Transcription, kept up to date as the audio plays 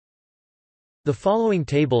The following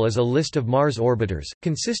table is a list of Mars orbiters,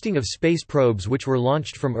 consisting of space probes which were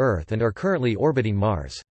launched from Earth and are currently orbiting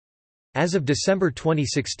Mars. As of December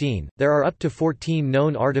 2016, there are up to 14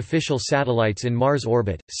 known artificial satellites in Mars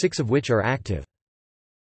orbit, 6 of which are active.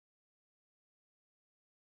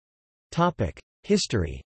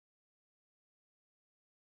 History.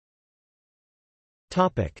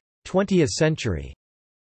 20th century.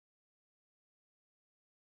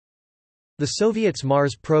 The Soviets'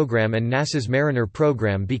 Mars program and NASA's Mariner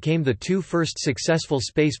program became the two first successful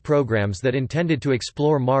space programs that intended to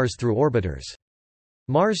explore Mars through orbiters.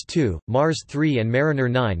 Mars 2, Mars 3 and Mariner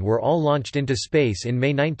 9 were all launched into space in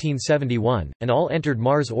May 1971, and all entered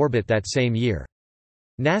Mars orbit that same year.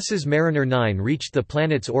 NASA's Mariner 9 reached the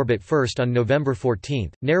planet's orbit first on November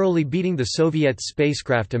 14, narrowly beating the Soviet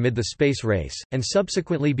spacecraft amid the space race, and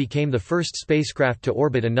subsequently became the first spacecraft to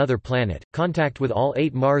orbit another planet. Contact with all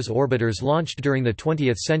 8 Mars orbiters launched during the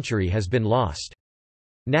 20th century has been lost.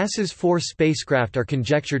 NASA's 4 spacecraft are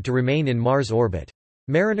conjectured to remain in Mars orbit.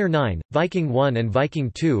 Mariner 9, Viking 1 and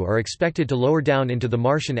Viking 2 are expected to lower down into the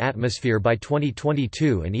Martian atmosphere by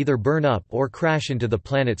 2022 and either burn up or crash into the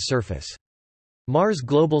planet's surface. Mars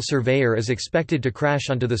Global Surveyor is expected to crash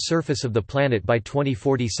onto the surface of the planet by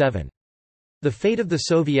 2047. The fate of the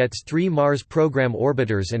Soviets' 3 Mars program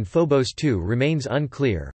orbiters and Phobos 2 remains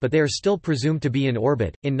unclear, but they are still presumed to be in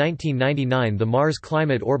orbit. In 1999, the Mars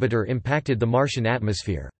Climate Orbiter impacted the Martian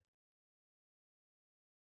atmosphere.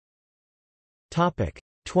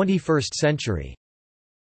 21st century.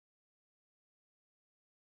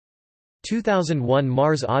 2001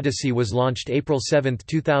 Mars Odyssey was launched April 7,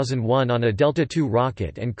 2001 on a Delta II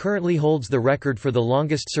rocket and currently holds the record for the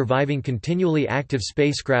longest surviving continually active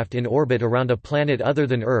spacecraft in orbit around a planet other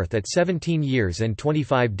than Earth at 17 years and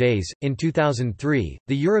 25 days. In 2003,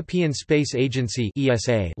 the European Space Agency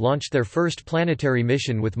 (ESA) launched their first planetary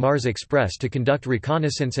mission with Mars Express to conduct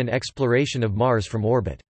reconnaissance and exploration of Mars from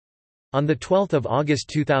orbit. On 12 August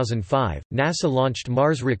 2005, NASA launched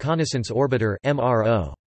Mars Reconnaissance Orbiter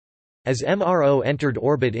 (MRO). As MRO entered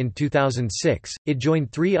orbit in 2006, it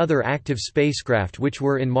joined 3 other active spacecraft which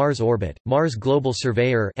were in Mars orbit: Mars Global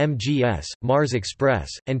Surveyor (MGS), Mars Express,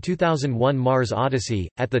 and 2001 Mars Odyssey.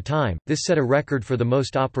 At the time, this set a record for the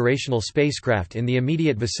most operational spacecraft in the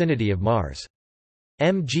immediate vicinity of Mars.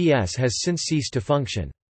 MGS has since ceased to function.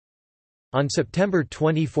 On September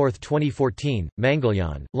 24, 2014,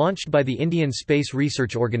 Mangalyaan, launched by the Indian Space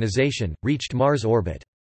Research Organisation, reached Mars orbit.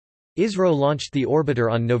 ISRO launched the orbiter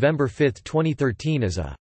on November 5, 2013 as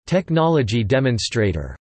a technology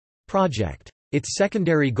demonstrator project. Its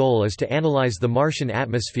secondary goal is to analyze the Martian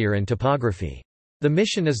atmosphere and topography. The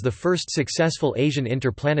mission is the first successful Asian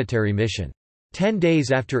interplanetary mission. 10 days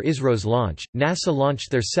after ISRO's launch, NASA launched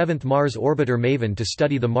their 7th Mars orbiter MAVEN to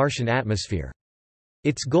study the Martian atmosphere.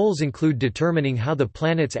 Its goals include determining how the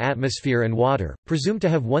planet's atmosphere and water, presumed to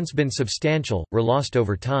have once been substantial, were lost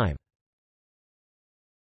over time.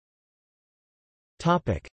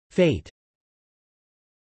 Fate.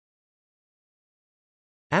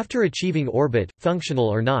 After achieving orbit, functional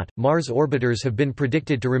or not, Mars orbiters have been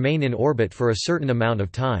predicted to remain in orbit for a certain amount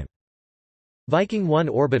of time. Viking 1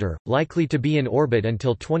 orbiter, likely to be in orbit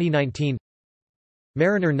until 2019.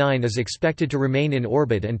 Mariner 9 is expected to remain in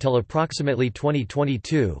orbit until approximately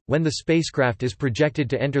 2022, when the spacecraft is projected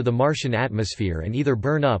to enter the Martian atmosphere and either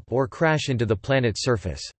burn up or crash into the planet's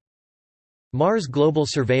surface. Mars Global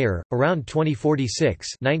Surveyor, around 2046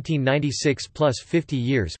 1996 plus 50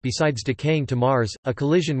 years. Besides decaying to Mars, a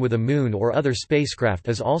collision with a moon or other spacecraft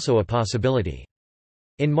is also a possibility.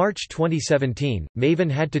 In March 2017, MAVEN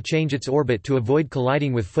had to change its orbit to avoid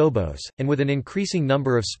colliding with Phobos, and with an increasing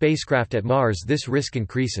number of spacecraft at Mars this risk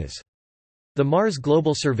increases. The Mars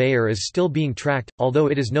Global Surveyor is still being tracked, although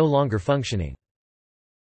it is no longer functioning.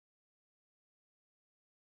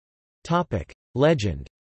 Legend.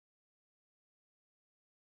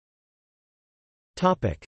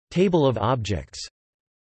 Table of objects.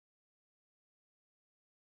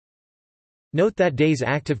 Note that day's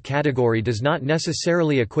active category does not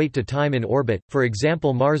necessarily equate to time in orbit. For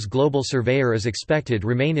example, Mars Global Surveyor is expected to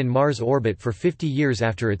remain in Mars orbit for 50 years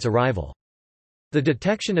after its arrival. The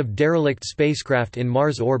detection of derelict spacecraft in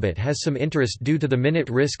Mars orbit has some interest due to the minute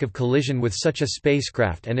risk of collision with such a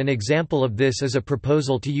spacecraft, and an example of this is a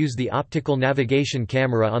proposal to use the optical navigation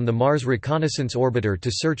camera on the Mars Reconnaissance Orbiter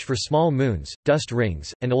to search for small moons, dust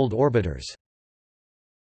rings, and old orbiters.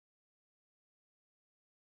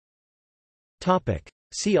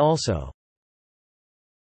 See also: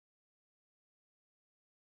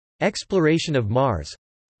 Exploration of Mars,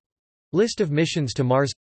 List of missions to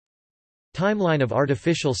Mars, Timeline of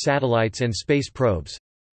artificial satellites and space probes,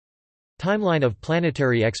 Timeline of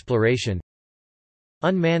planetary exploration,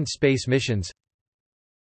 Unmanned space missions.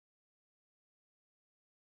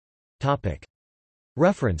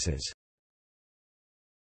 References